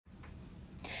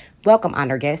Welcome,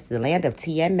 honored guests, to the land of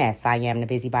tea and mess. I am the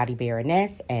Busybody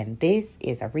Baroness, and this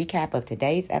is a recap of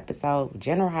today's episode of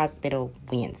General Hospital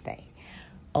Wednesday.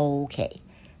 Okay,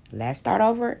 let's start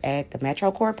over at the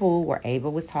Metro Court pool where Ava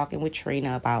was talking with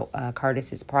Trina about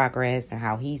Curtis's progress and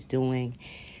how he's doing.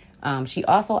 She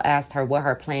also asked her what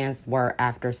her plans were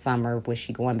after summer. Was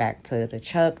she going back to the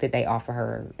Chuck? Did they offer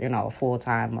her, a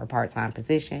full-time or part-time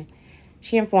position?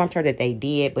 She informed her that they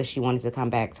did, but she wanted to come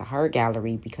back to her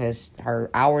gallery because her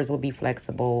hours would be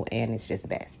flexible and it's just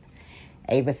best.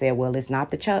 Ava said, well, it's not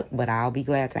the Chuck, but I'll be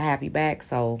glad to have you back.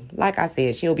 So, like I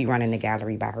said, she'll be running the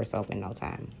gallery by herself in no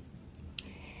time.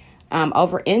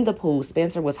 Over in the pool,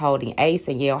 Spencer was holding Ace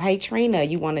and yelled, hey, Trina,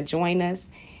 you want to join us?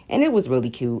 And it was really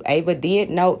cute. Ava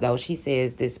did note, though, she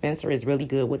says that Spencer is really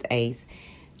good with Ace.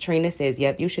 Trina says,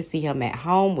 yep, you should see him at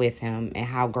home with him and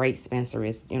how great Spencer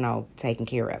is, taking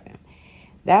care of him.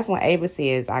 That's when Ava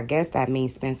says, I guess that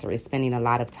means Spencer is spending a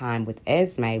lot of time with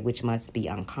Esme, which must be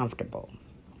uncomfortable.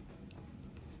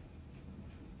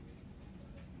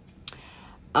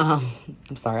 I'm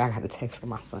sorry, I got a text from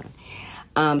my son.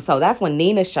 So that's when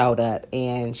Nina showed up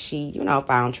and she,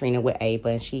 found Trina with Ava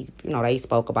and she, they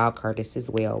spoke about Curtis as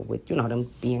well with, them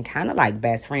being kind of like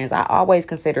best friends. I always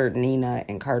considered Nina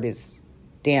and Curtis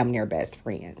damn near best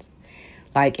friends.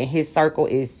 Like in his circle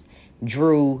is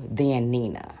Drew, then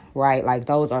Nina, right? Like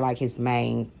those are like his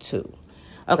main two.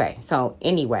 Okay, so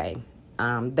anyway,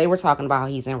 they were talking about how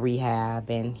he's in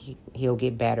rehab and he'll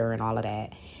get better and all of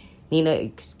that.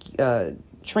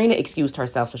 Trina excused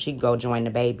herself so she could go join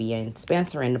the baby and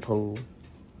Spencer in the pool.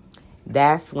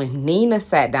 That's when Nina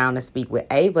sat down to speak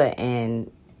with Ava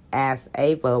and asked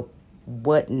Ava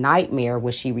what nightmare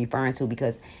was she referring to,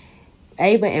 because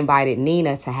Ava invited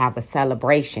Nina to have a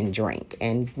celebration drink.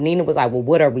 And Nina was like, well,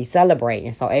 what are we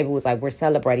celebrating? So Ava was like, we're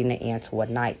celebrating the end to a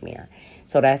nightmare.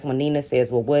 So that's when Nina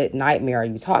says, well, what nightmare are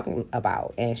you talking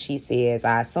about? And she says,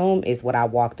 I assume it's what I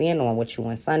walked in on with you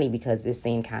and Sonny because it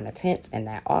seemed kind of tense in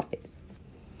that office.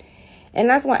 And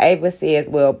that's when Ava says,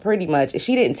 well, pretty much,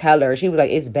 she didn't tell her. She was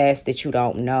like, it's best that you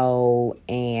don't know.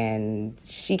 And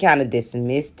she kind of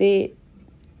dismissed it.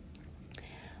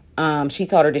 She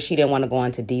told her that she didn't want to go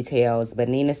into details. But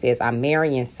Nina says, I'm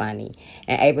marrying Sonny.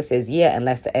 And Ava says, yeah,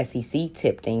 unless the SEC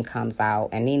tip thing comes out.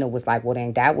 And Nina was like, well,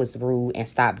 then that was rude and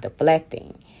stop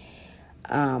deflecting.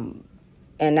 And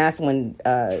that's when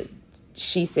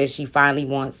she says she finally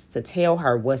wants to tell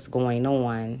her what's going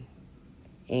on.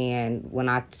 And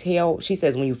she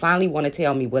says, when you finally want to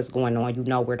tell me what's going on, you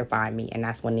know where to find me. And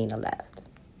that's when Nina left.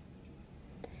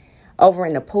 Over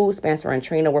in the pool, Spencer and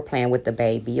Trina were playing with the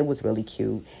baby. It was really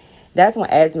cute. That's when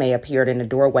Esme appeared in the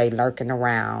doorway lurking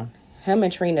around. Him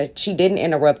and Trina, she didn't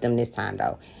interrupt them this time,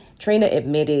 though. Trina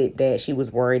admitted that she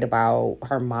was worried about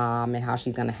her mom and how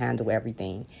she's going to handle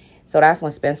everything. So that's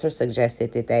when Spencer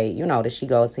suggested that that she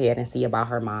goes ahead and see about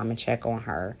her mom and check on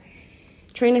her.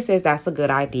 Trina says that's a good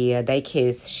idea. They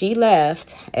kissed. She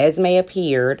left. Esme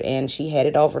appeared, and she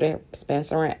headed over to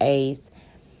Spencer and Ace.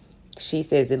 She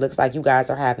says, it looks like you guys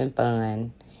are having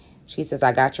fun. She says,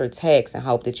 I got your text and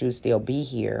hope that you still be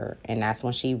here. And that's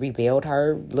when she revealed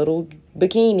her little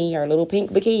bikini, her little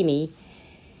pink bikini.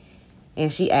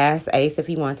 And she asked Ace if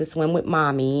he wanted to swim with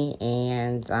mommy.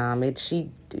 And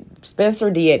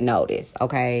Spencer did notice,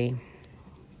 okay?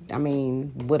 I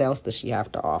mean, what else does she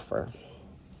have to offer?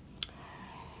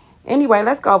 Anyway,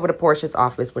 let's go over to Portia's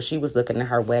office where she was looking at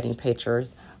her wedding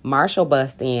pictures. Marshall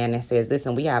busts in and says,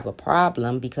 listen, we have a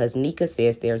problem because Nika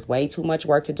says there's way too much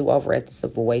work to do over at the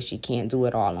Savoy. She can't do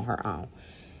it all on her own.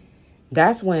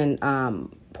 That's when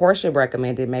Portia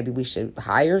recommended maybe we should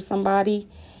hire somebody.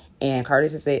 And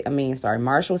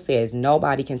Marshall says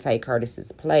nobody can take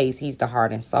Curtis's place. He's the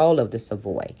heart and soul of the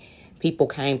Savoy. People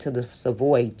came to the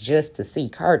Savoy just to see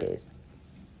Curtis,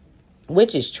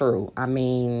 which is true. I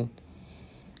mean,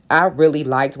 I really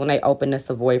liked when they opened the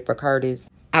Savoy for Curtis.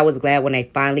 I was glad when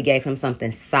they finally gave him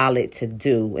something solid to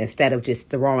do instead of just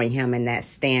throwing him in that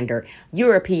standard,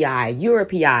 you're a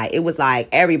PI. It was like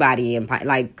everybody in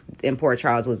Port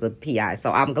Charles was a PI.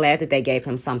 So I'm glad that they gave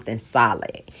him something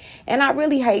solid. And I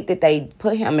really hate that they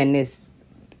put him in this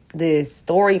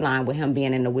storyline with him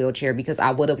being in the wheelchair because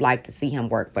I would have liked to see him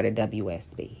work for the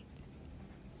WSB.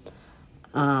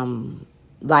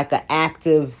 Like an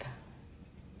active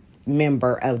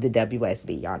member of the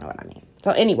WSB. Y'all know what I mean.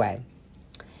 So anyway,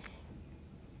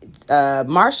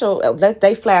 Marshall,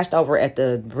 they flashed over at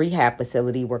the rehab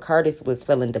facility where Curtis was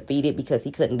feeling defeated because he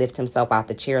couldn't lift himself out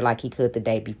the chair like he could the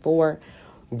day before.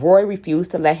 Roy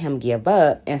refused to let him give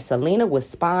up, and Selena was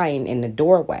spying in the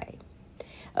doorway.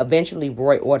 Eventually,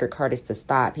 Roy ordered Curtis to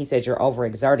stop. He said, you're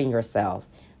overexerting yourself.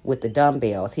 with the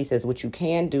dumbbells. He says, what you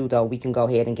can do, though, we can go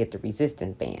ahead and get the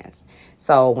resistance bands.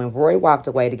 So when Roy walked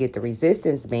away to get the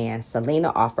resistance bands,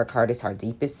 Selena offered Curtis her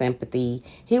deepest sympathy.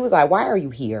 He was like, why are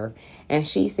you here? And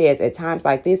she says, at times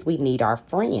like this, we need our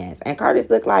friends. And Curtis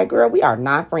looked like, girl, we are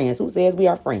not friends. Who says we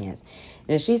are friends?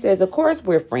 And she says, of course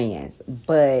we're friends.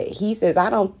 But he says,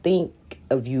 I don't think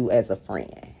of you as a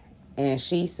friend. And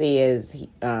she says,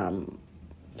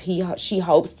 she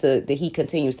hopes that he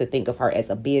continues to think of her as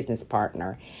a business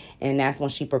partner. And that's when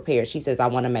she prepared. She says, I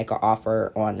want to make an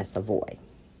offer on the Savoy.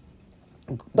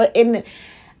 But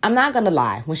I'm not going to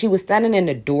lie. When she was standing in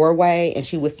the doorway and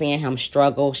she was seeing him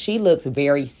struggle, she looks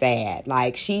very sad.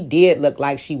 Like, she did look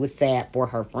like she was sad for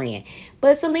her friend.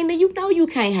 But Selena, you know you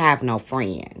can't have no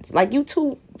friends. Like, you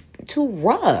too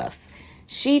rough.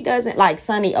 She doesn't like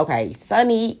Sonny. Okay,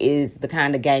 Sonny is the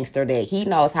kind of gangster that he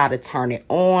knows how to turn it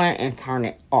on and turn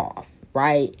it off,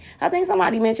 right? I think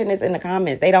somebody mentioned this in the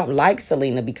comments. They don't like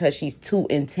Selena because she's too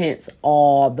intense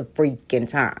all the freaking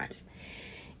time.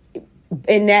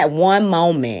 In that one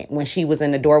moment when she was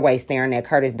in the doorway staring at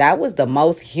Curtis, that was the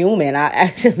most human I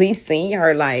actually seen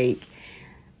her, like,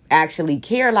 actually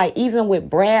care. Like, even with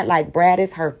Brad, like, Brad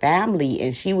is her family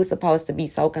and she was supposed to be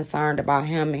so concerned about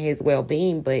him and his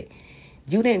well-being, but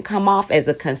you didn't come off as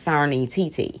a concerning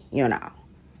TT, you know.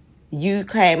 You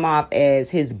came off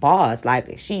as his boss.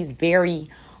 Like, she's very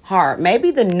hard.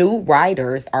 Maybe the new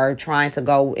writers are trying to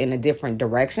go in a different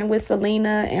direction with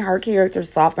Selena and her character,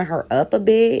 soften her up a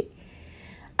bit.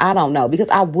 I don't know, because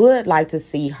I would like to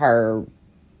see her,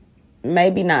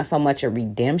 maybe not so much a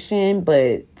redemption,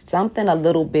 but something a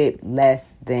little bit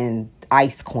less than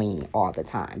Ice Queen all the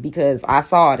time, because I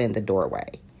saw it in the doorway.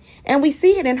 And we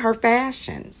see it in her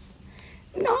fashions.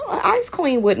 No, Ice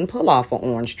Queen wouldn't pull off an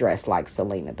orange dress like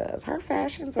Selena does. Her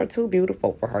fashions are too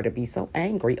beautiful for her to be so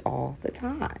angry all the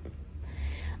time.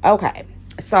 Okay,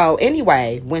 so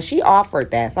anyway, when she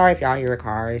offered that, sorry if y'all hear a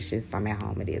car, it's just, I'm at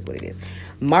home, it is what it is.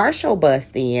 Marshall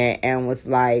bust in and was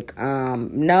like,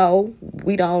 no,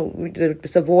 we don't, the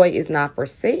Savoy is not for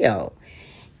sale.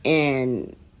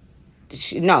 And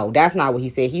no, that's not what he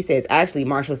said. He says, actually,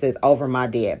 Marshall says, over my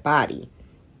dead body.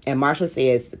 And Marshall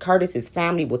says Curtis's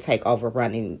family will take over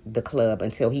running the club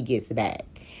until he gets back.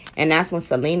 And that's when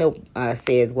Selena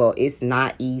says, well, it's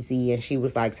not easy. And she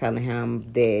was like telling him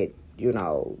that, you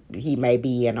know, he may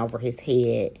be in over his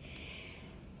head.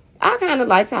 I kind of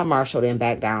liked how Marshall didn't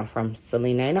back down from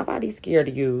Selena. Ain't nobody scared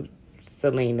of you,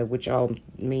 Selena, with your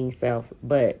mean self.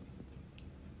 But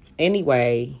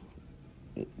anyway,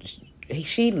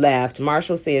 she left.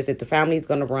 Marshall says that the family's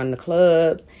going to run the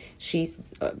club.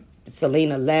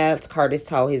 Selena left. Curtis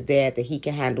told his dad that he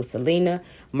can handle Selena.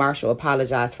 Marshall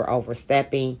apologized for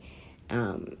overstepping.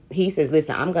 He says,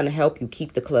 listen, I'm going to help you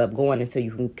keep the club going until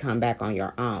you can come back on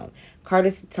your own.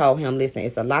 Curtis told him, listen,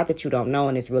 it's a lot that you don't know,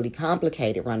 and it's really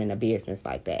complicated running a business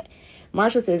like that.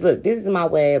 Marshall says, look, this is my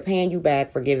way of paying you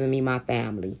back for giving me my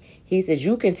family. He says,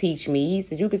 you can teach me. He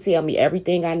says, you can tell me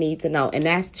everything I need to know. And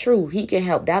that's true. He can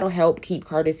help. That'll help keep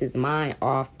Curtis's mind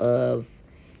off of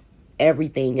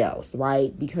everything else,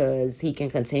 right? Because he can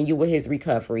continue with his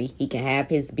recovery. He can have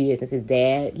his business. His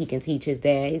dad, he can teach his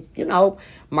dad.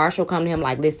 Marshall come to him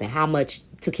like, listen, how much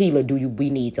tequila we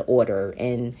need to order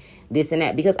and this and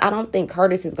that? Because I don't think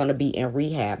Curtis is going to be in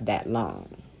rehab that long.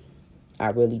 I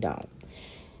really don't.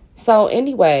 So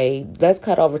anyway, let's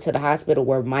cut over to the hospital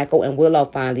where Michael and Willow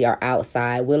finally are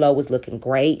outside. Willow was looking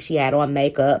great. She had on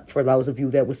makeup, for those of you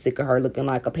that was sick of her looking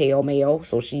like a pale male.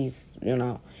 So she's,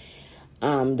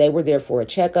 they were there for a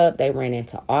checkup. They ran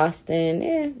into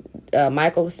Austin.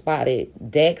 Michael spotted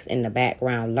Dex in the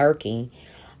background lurking.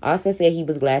 Austin said he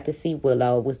was glad to see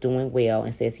Willow was doing well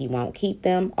and says he won't keep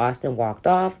them. Austin walked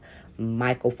off.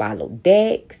 Michael followed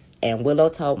Dex, and Willow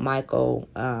told Michael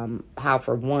how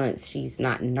for once she's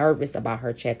not nervous about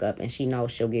her checkup and she knows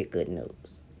she'll get good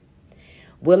news.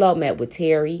 Willow met with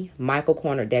Terry. Michael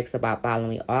cornered Dex about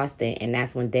following Austin, and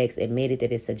that's when Dex admitted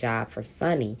that it's a job for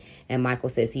Sonny. And Michael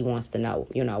says he wants to know,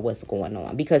 what's going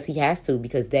on. Because he has to,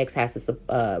 because Dex has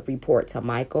to report to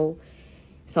Michael,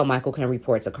 so Michael can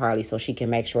report to Carly so she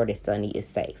can make sure that Sonny is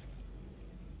safe.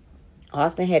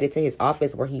 Austin headed to his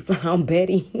office where he found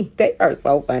Betty. They are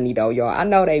so funny, though, y'all. I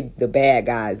know they the bad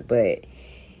guys, but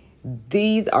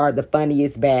these are the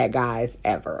funniest bad guys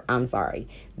ever. I'm sorry.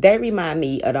 They remind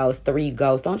me of those 3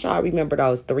 ghosts. Don't y'all remember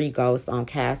those 3 ghosts on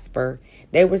Casper?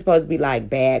 They were supposed to be like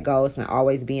bad ghosts and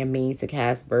always being mean to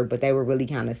Casper, but they were really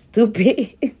kind of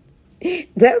stupid.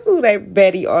 That's who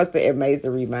Betty, Austin, and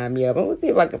Mason remind me of. I'm going to see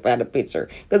if I can find a picture.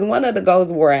 Because one of the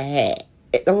ghosts wore a hat.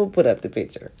 I'm going to put up the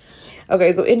picture.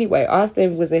 Okay, so anyway,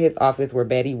 Austin was in his office where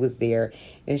Betty was there.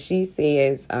 And she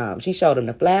says, she showed him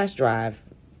the flash drive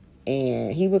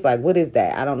And he was like, what is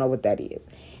that? I don't know what that is.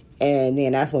 And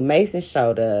then that's when Mason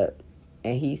showed up,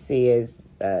 and he says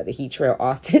that he trailed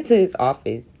Austin to his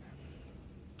office.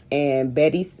 And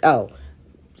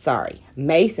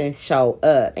Mason showed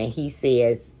up, and he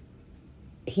says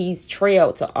he's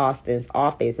trailed to Austin's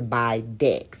office by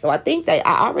Dex. So I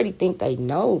already think they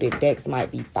know that Dex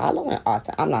might be following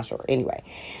Austin. I'm not sure. Anyway,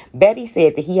 Betty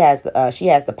said that she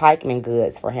has the pikeman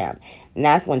goods for him. And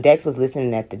that's when Dex was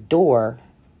listening at the door.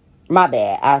 My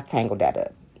bad. I tangled that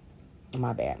up.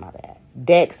 My bad.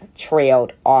 Dex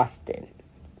trailed Austin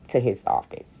to his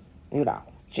office.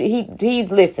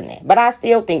 He's listening. But I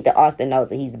still think that Austin knows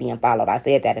that he's being followed. I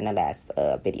said that in the last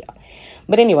video.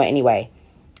 But anyway,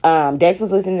 Dex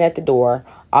was listening at the door.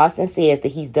 Austin says that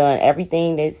he's done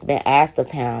everything that's been asked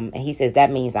of him. And he says,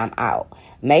 that means I'm out.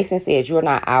 Mason says, you're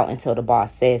not out until the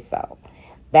boss says so.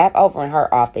 Back over in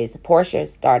her office, Portia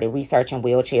started researching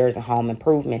wheelchairs and home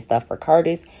improvement stuff for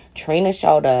Curtis. Trina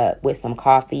showed up with some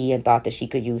coffee and thought that she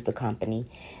could use the company.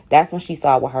 That's when she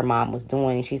saw what her mom was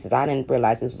doing. And she says, I didn't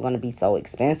realize this was going to be so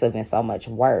expensive and so much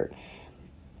work.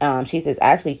 She says,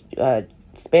 actually,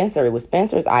 Spencer, it was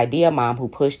Spencer's idea, Mom, who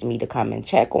pushed me to come and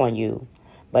check on you.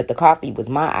 But the coffee was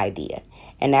my idea.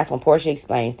 And that's when Portia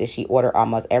explains that she ordered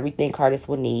almost everything Curtis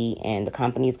would need. And the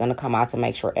company is going to come out to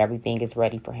make sure everything is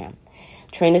ready for him.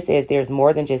 Trina says there's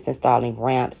more than just installing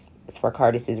ramps for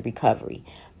Curtis's recovery.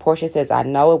 Portia says, I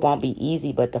know it won't be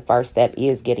easy, but the first step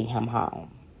is getting him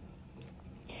home.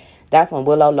 That's when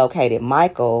Willow located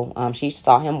Michael. She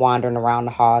saw him wandering around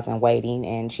the halls and waiting,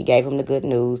 and she gave him the good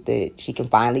news that she can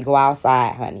finally go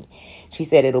outside, honey. She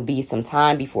said it'll be some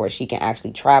time before she can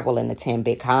actually travel and attend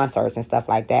big concerts and stuff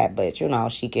like that, but,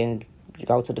 she can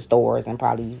go to the stores and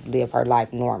probably live her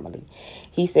life normally.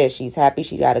 He says he's happy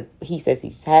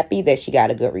that she got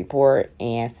a good report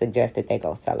and suggested they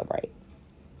go celebrate.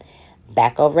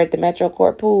 Back over at the Metro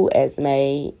Court pool,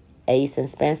 Esme, Ace, and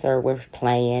Spencer were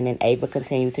playing, and Ava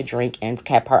continued to drink and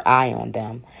kept her eye on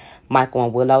them. Michael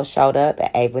and Willow showed up,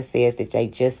 and Ava says that they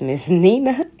just missed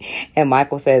Nina. And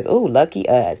Michael says, ooh, lucky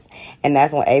us. And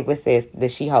that's when Ava says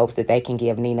that she hopes that they can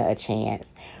give Nina a chance.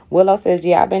 Willow says,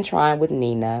 yeah, I've been trying with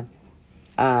Nina.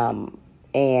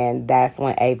 And that's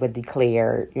when Ava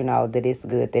declared, that it's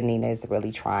good that Nina is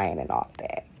really trying and all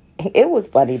that. It was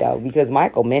funny, though, because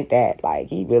Michael meant that. Like,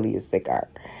 he really is sick of her.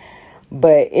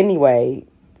 But anyway,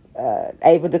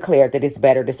 Ava declared that it's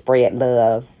better to spread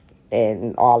love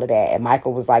and all of that. And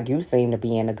Michael was like, you seem to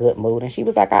be in a good mood. And she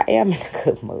was like, I am in a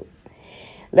good mood.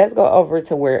 Let's go over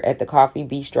to where at the coffee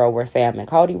bistro where Sam and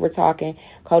Cody were talking.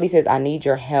 Cody says, I need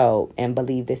your help and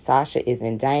believe that Sasha is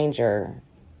in danger.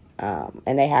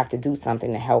 And they have to do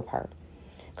something to help her.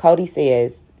 Cody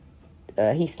says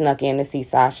he snuck in to see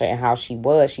Sasha and how she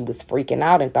was. She was freaking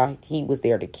out and thought he was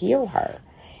there to kill her.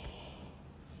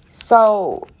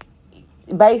 So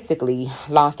basically,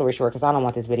 long story short, because I don't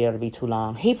want this video to be too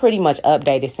long, he pretty much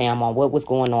updated Sam on what was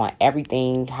going on,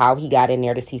 everything, how he got in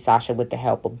there to see Sasha with the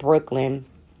help of Brooklyn.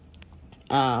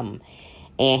 And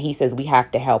he says we have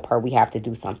to help her. We have to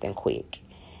do something quick.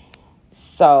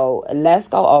 So let's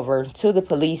go over to the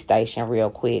police station real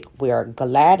quick, where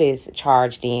Gladys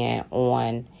charged in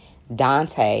on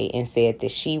Dante and said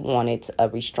that she wanted a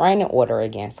restraining order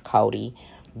against Cody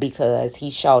because he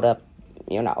showed up.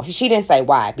 She didn't say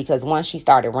why, because once she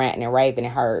started ranting and raving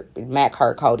and Mac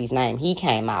heard Cody's name, he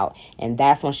came out. And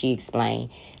that's when she explained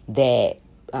that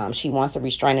she wants a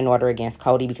restraining order against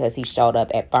Cody because he showed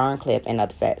up at Ferncliff and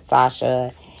upset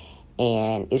Sasha.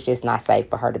 And it's just not safe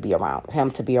for him to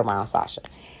be around Sasha.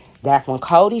 That's when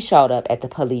Cody showed up at the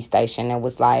police station and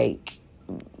was like,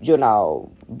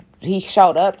 he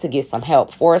showed up to get some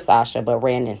help for Sasha, but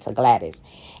ran into Gladys.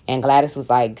 And Gladys was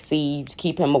like, see,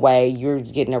 keep him away. You're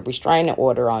getting a restraining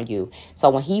order on you. So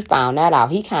when he found that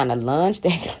out, he kind of lunged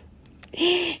at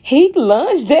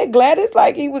Gladys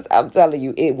like he was, I'm telling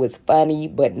you, it was funny,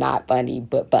 but not funny,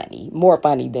 but funny. More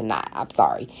funny than not. I'm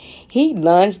sorry. He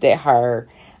lunged at her.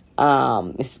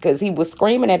 Because he was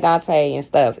screaming at Dante and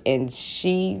stuff, and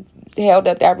she held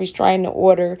up that restraining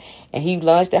order, and he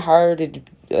lunged at her to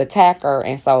attack her,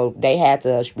 and so they had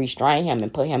to restrain him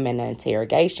and put him in the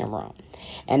interrogation room.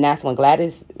 And that's when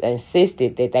Gladys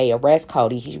insisted that they arrest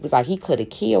Cody. She was like, he could have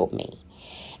killed me.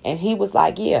 And he was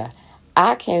like, yeah,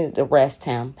 I can arrest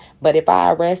him, but if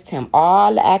I arrest him,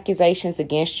 all the accusations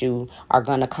against you are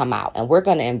going to come out, and we're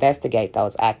going to investigate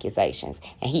those accusations.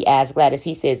 And he asked Gladys,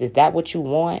 he says, is that what you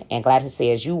want? And Gladys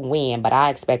says, you win, but I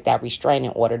expect that restraining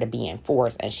order to be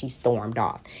enforced. And she stormed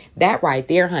off. That right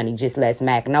there, honey, just lets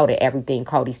Mac know that everything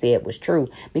Cody said was true.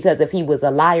 Because if he was a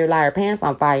liar, pants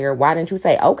on fire, why didn't you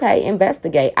say, okay,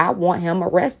 investigate. I want him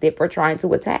arrested for trying to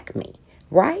attack me,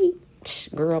 right?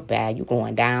 girl, bad. You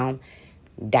going down.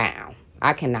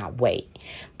 I cannot wait.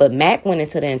 But Mac went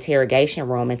into the interrogation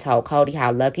room and told Cody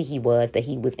how lucky he was that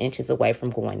he was inches away from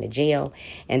going to jail.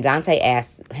 And Dante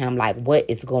asked him, like, what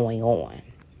is going on?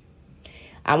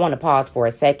 I want to pause for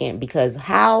a second because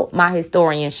how my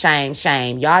historian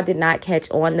shame. Y'all did not catch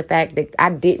on the fact that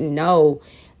I didn't know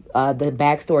the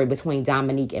backstory between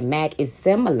Dominique and Mac is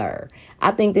similar. I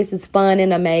think this is fun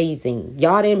and amazing.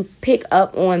 Y'all didn't pick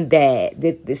up on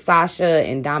that Sasha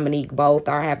and Dominique both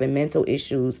are having mental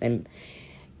issues, and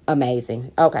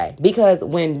amazing. Okay, because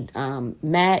when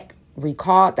Mac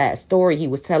recalled that story, he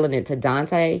was telling it to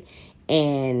Dante,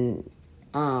 and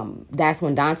that's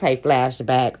when Dante flashed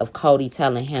back of Cody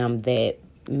telling him that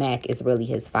Mac is really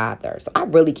his father. So I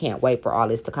really can't wait for all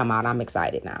this to come out. I'm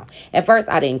excited now. At first,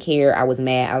 I didn't care. I was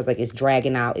mad. I was like, it's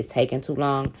dragging out. It's taking too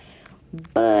long.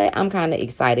 But I'm kind of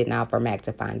excited now for Mac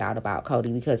to find out about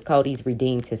Cody because Cody's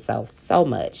redeemed himself so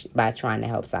much by trying to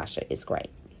help Sasha. It's great.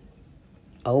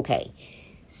 Okay.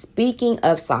 Speaking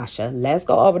of Sasha, let's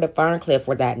go over to Ferncliff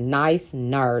where that nice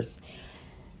nurse,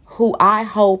 who I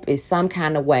hope is some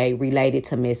kind of way related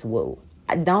to Miss Wu.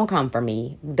 Don't come for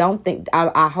me. Don't think.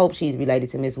 I hope she's related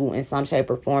to Miss Wu in some shape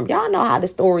or form. Y'all know how the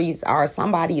stories are.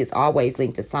 Somebody is always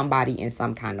linked to somebody in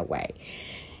some kind of way.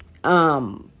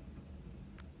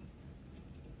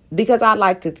 Because I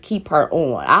like to keep her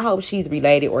on. I hope she's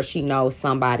related or she knows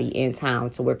somebody in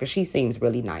town to work, because she seems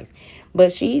really nice.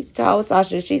 But she told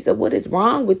Sasha, she said, what is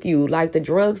wrong with you? Like, the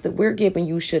drugs that we're giving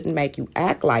you shouldn't make you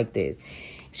act like this.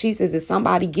 She says, is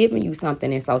somebody giving you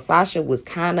something? And so Sasha was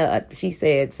kind of, she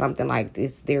said something like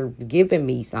this, they're giving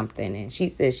me something. And she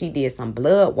said she did some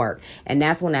blood work. And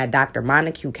that's when that Dr.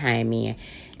 Montague came in.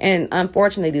 And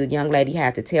unfortunately, the young lady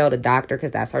had to tell the doctor,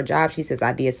 because that's her job. She says,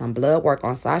 I did some blood work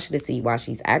on Sasha to see why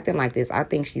she's acting like this. I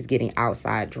think she's getting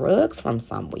outside drugs from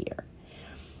somewhere.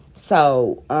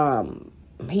 So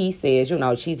he says,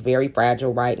 she's very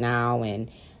fragile right now, and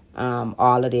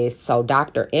all of this. So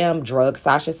Dr. M drugged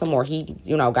Sasha some more. He,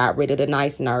 got rid of the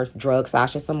nice nurse, drugged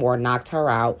Sasha some more, knocked her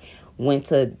out, went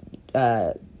to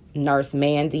Nurse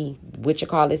Mandy,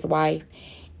 his wife,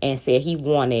 and said he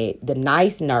wanted the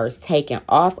nice nurse taken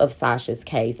off of Sasha's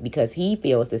case because he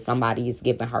feels that somebody is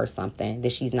giving her something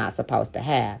that she's not supposed to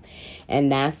have.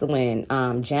 And that's when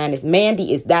Janice,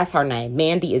 that's her name.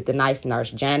 Mandy is the nice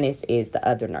nurse. Janice is the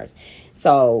other nurse.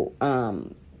 So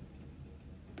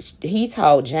he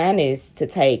told Janice to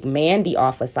take Mandy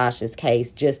off of Sasha's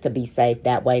case just to be safe.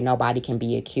 That way nobody can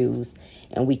be accused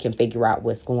and we can figure out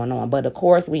what's going on. But of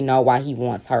course we know why he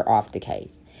wants her off the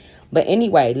case. But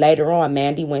anyway, later on,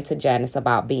 Mandy went to Janice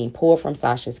about being pulled from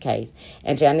Sasha's case.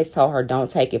 And Janice told her, don't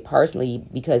take it personally,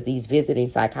 because these visiting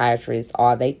psychiatrists,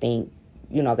 they think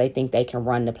they can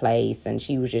run the place. And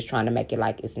she was just trying to make it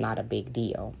like it's not a big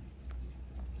deal.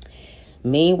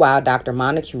 Meanwhile, Dr.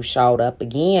 Montague showed up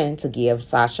again to give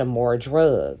Sasha more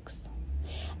drugs.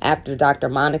 After Dr.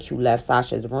 Montague left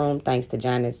Sasha's room, thanks to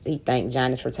Janice, he thanked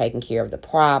Janice for taking care of the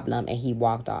problem, and he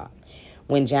walked off.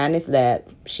 When Janice left,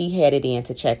 she headed in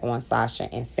to check on Sasha,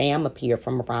 and Sam appeared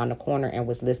from around the corner and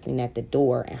was listening at the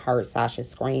door and heard Sasha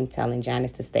scream, telling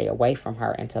Janice to stay away from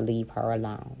her and to leave her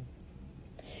alone.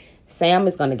 Sam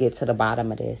is going to get to the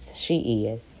bottom of this. She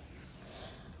is.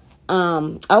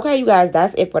 Okay, you guys,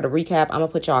 that's it for the recap. I'm going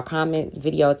to put y'all comment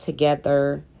video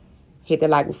together. Hit the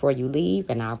like before you leave,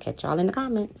 and I'll catch y'all in the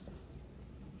comments.